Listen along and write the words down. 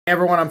Hey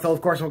everyone, I'm Phil,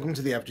 of course, and welcome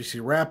to the FGC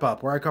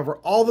Wrap-Up, where I cover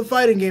all the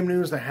fighting game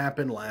news that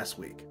happened last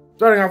week.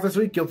 Starting off this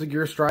week, Guilty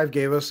Gear Strive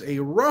gave us a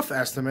rough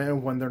estimate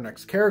of when their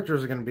next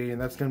characters are going to be, and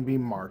that's going to be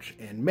March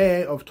and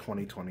May of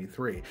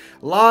 2023.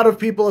 A lot of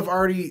people have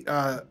already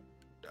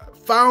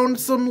found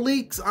some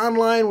leaks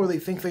online where they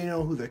think they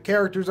know who the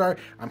characters are.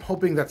 I'm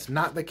hoping that's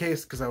not the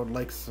case, because I would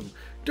like some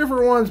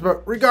different ones,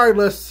 but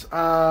regardless,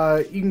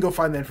 you can go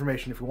find the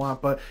information if you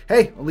want. But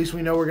hey, at least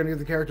we know we're going to get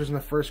the characters in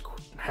the first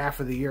half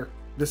of the year.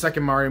 The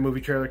second Mario movie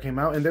trailer came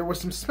out, and there was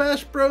some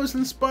Smash Bros.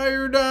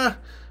 Inspired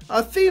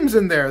themes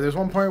in there. There's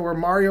one point where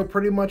Mario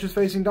pretty much is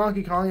facing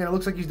Donkey Kong, and it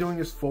looks like he's doing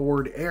his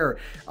forward air.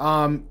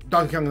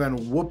 Donkey Kong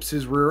then whoops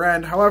his rear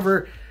end.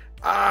 However,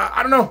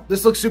 I don't know.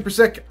 This looks super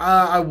sick.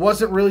 I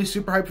wasn't really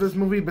super hyped for this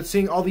movie, but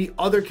seeing all the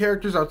other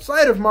characters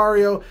outside of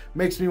Mario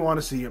makes me want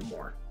to see it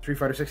more. Street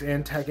Fighter 6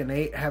 and Tekken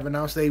 8 have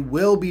announced they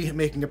will be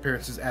making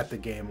appearances at the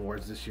Game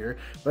Awards this year,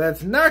 but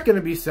that's not going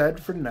to be said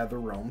for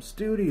NetherRealm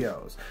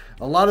Studios.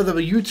 A lot of the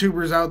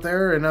YouTubers out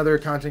there and other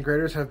content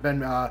creators have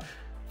been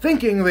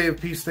thinking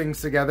they've pieced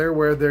things together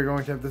where they're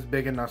going to have this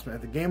big announcement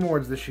at the Game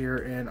Awards this year,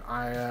 and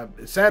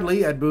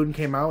sadly, Ed Boon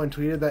came out and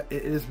tweeted that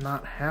it is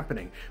not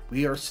happening.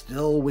 We are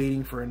still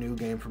waiting for a new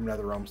game from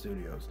NetherRealm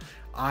Studios.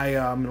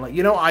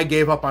 I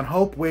gave up on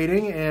hope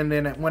waiting, and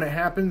then when it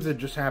happens, it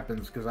just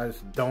happens, because I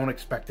just don't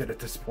expect it at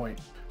this point.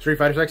 Street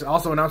Fighter 6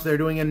 also announced they're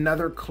doing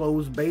another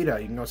closed beta.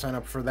 You can go sign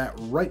up for that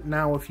right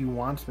now if you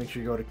want. Make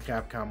sure you go to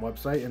Capcom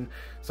website and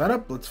sign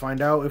up. Let's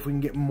find out if we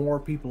can get more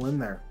people in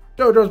there.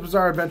 Jojos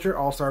Bizarre Adventure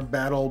All-Star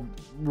Battle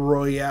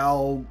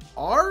Royale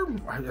R?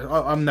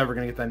 I'm never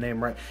going to get that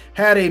name right.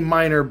 Had a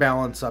minor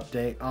balance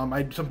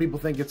update. Some people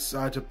think it's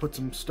to put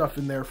some stuff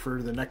in there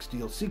for the next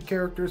DLC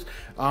characters.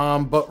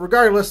 But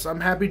regardless,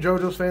 I'm happy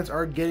Jojos fans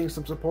are getting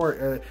some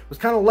support. It was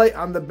kind of light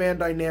on the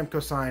Bandai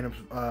Namco sign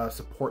of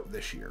support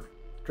this year.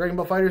 Dragon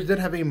Ball FighterZ did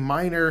have a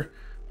minor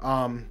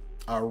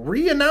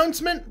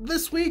re-announcement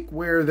this week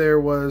where there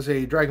was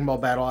a Dragon Ball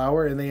Battle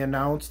Hour, and they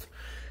announced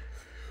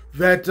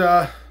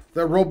that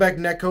the rollback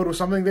netcode was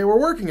something they were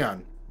working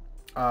on.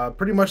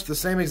 Pretty much the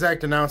same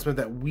exact announcement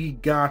that we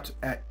got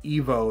at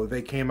EVO.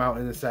 They came out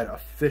and said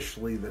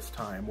officially this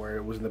time, where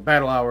it was in the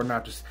Battle Hour,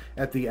 not just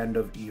at the end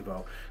of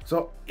EVO.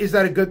 So is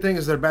that a good thing?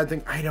 Is that a bad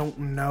thing? I don't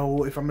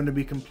know. If I'm going to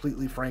be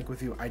completely frank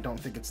with you, I don't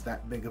think it's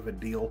that big of a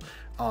deal.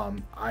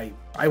 I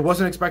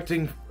wasn't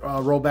expecting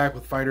rollback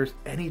with fighters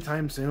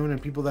anytime soon, and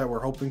people that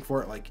were hoping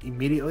for it like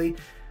immediately,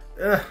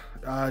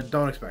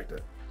 don't expect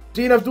it.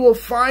 DNF Duel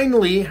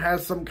finally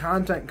has some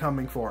content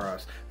coming for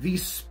us. The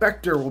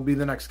Spectre will be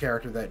the next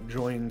character that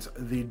joins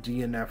the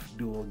DNF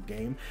Duel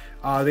game.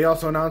 They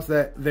also announced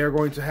that they're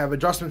going to have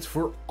adjustments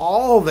for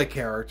all the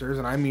characters,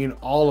 and I mean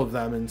all of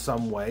them in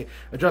some way.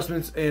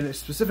 Adjustments and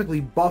specifically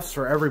buffs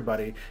for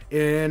everybody,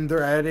 and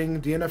they're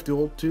adding DNF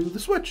Duel to the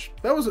Switch.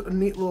 That was a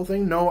neat little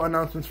thing. No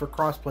announcements for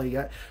crossplay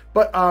yet,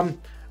 but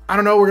I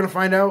don't know. We're going to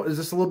find out. Is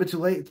this a little bit too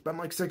late? It's been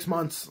like 6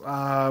 months.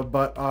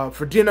 But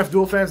for DNF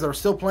Duel fans that are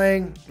still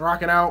playing,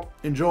 rocking out,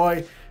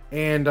 enjoy.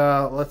 And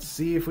let's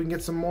see if we can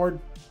get some more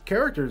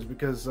characters,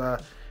 because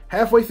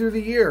halfway through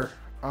the year,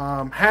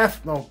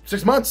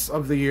 6 months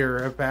of the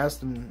year have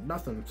passed and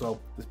nothing. So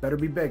this better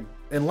be big.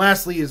 And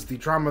lastly is the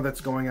drama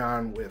that's going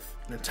on with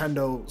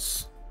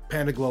Nintendo's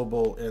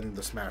PandaGlobal in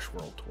the Smash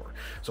World Tour.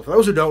 So for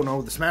those who don't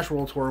know, the Smash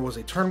World Tour was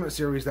a tournament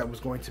series that was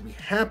going to be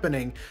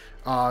happening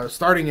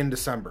starting in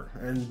December.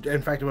 And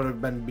in fact, it would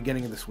have been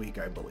beginning of this week,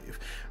 I believe.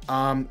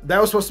 That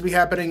was supposed to be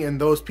happening,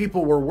 and those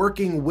people were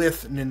working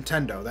with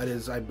Nintendo. That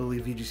is, I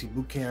believe, VGC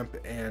Bootcamp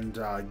and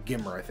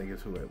Gimmer, I think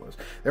is who it was.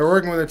 They were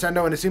working with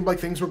Nintendo, and it seemed like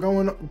things were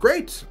going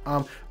great.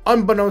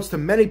 Unbeknownst to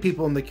many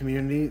people in the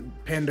community,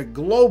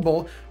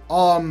 PandaGlobal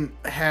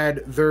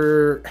had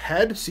their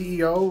head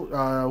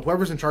CEO,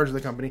 whoever's in charge of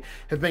the company,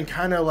 have been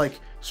kind of like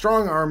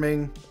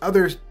strong-arming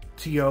other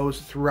TOs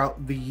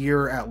throughout the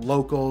year at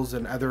locals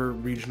and other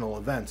regional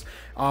events.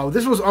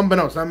 This was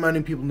unbeknownst. Not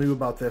many people knew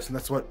about this, and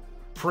that's what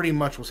pretty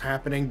much was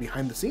happening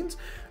behind the scenes.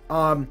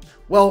 Well,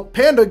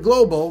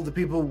 PandaGlobal, the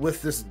people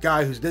with this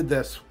guy who did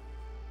this,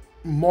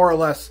 more or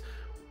less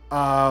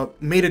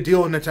made a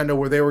deal with Nintendo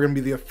where they were going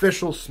to be the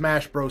official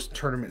Smash Bros.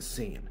 Tournament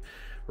scene.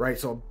 Right,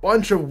 so a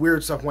bunch of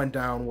weird stuff went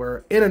down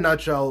where, in a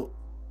nutshell,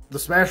 the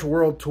Smash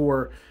World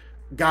Tour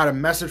got a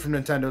message from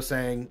Nintendo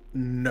saying,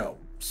 no,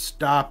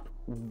 stop,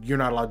 you're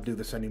not allowed to do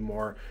this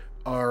anymore,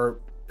 or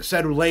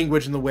said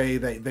language in the way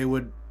that they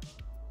would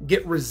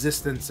get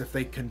resistance if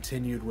they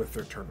continued with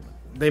their tournament.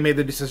 They made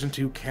the decision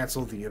to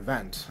cancel the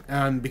event.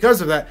 And because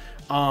of that,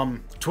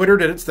 Twitter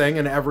did its thing,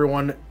 and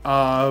everyone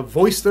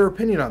voiced their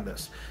opinion on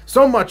this.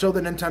 So much so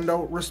that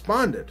Nintendo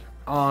responded.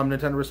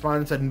 Nintendo responded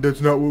and said,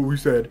 that's not what we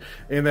said.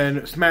 And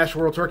then Smash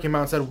World Tour came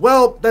out and said,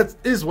 well, that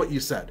is what you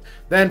said.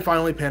 Then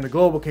finally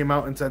PandaGlobal came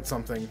out and said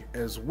something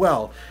as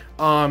well.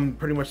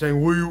 Pretty much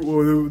saying,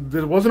 well,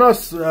 this wasn't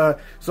us.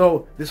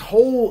 So this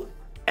whole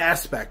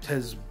aspect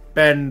has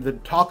been the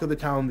talk of the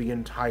town the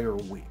entire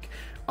week.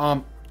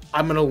 I'm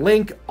going to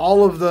link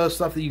all of the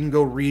stuff that you can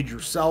go read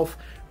yourself.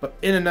 But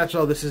in a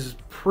nutshell, this is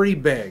pretty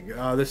big.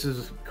 This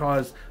has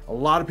caused a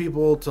lot of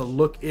people to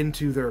look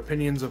into their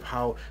opinions of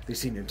how they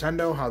see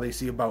Nintendo, how they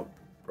see about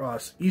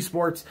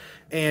esports,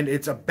 and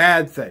it's a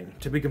bad thing,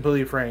 to be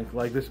completely frank.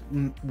 Like this,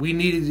 we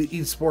needed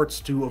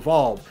esports to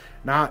evolve,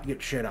 not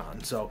get shit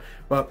on. So,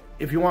 but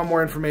if you want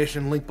more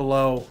information, link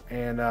below,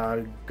 and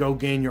go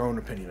gain your own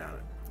opinion on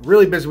it.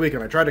 Really busy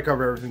weekend. I tried to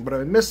cover everything, but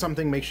if I missed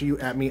something, make sure you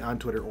at me on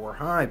Twitter or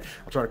Hive.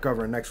 I'll try to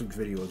cover in next week's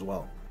video as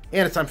well.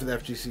 And it's time for the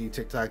FGC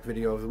TikTok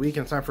video of the week,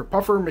 and it's time for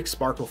Puffer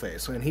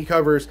McSparkleface. And he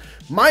covers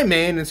my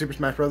main in Super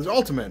Smash Bros.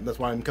 Ultimate. That's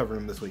why I'm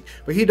covering him this week.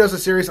 But he does a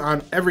series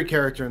on every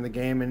character in the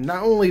game, and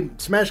not only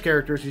Smash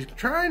characters, he's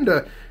trying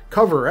to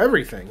cover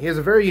everything. He has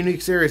a very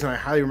unique series, and I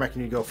highly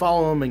recommend you go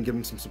follow him and give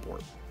him some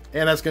support.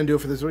 And that's going to do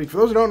it for this week. For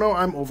those who don't know,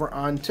 I'm over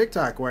on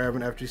TikTok, where I have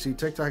an FGC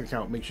TikTok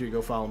account. Make sure you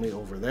go follow me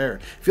over there.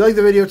 If you like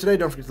the video today,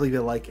 don't forget to leave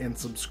a like and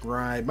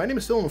subscribe. My name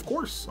is Phil, and of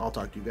course, I'll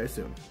talk to you guys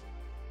soon.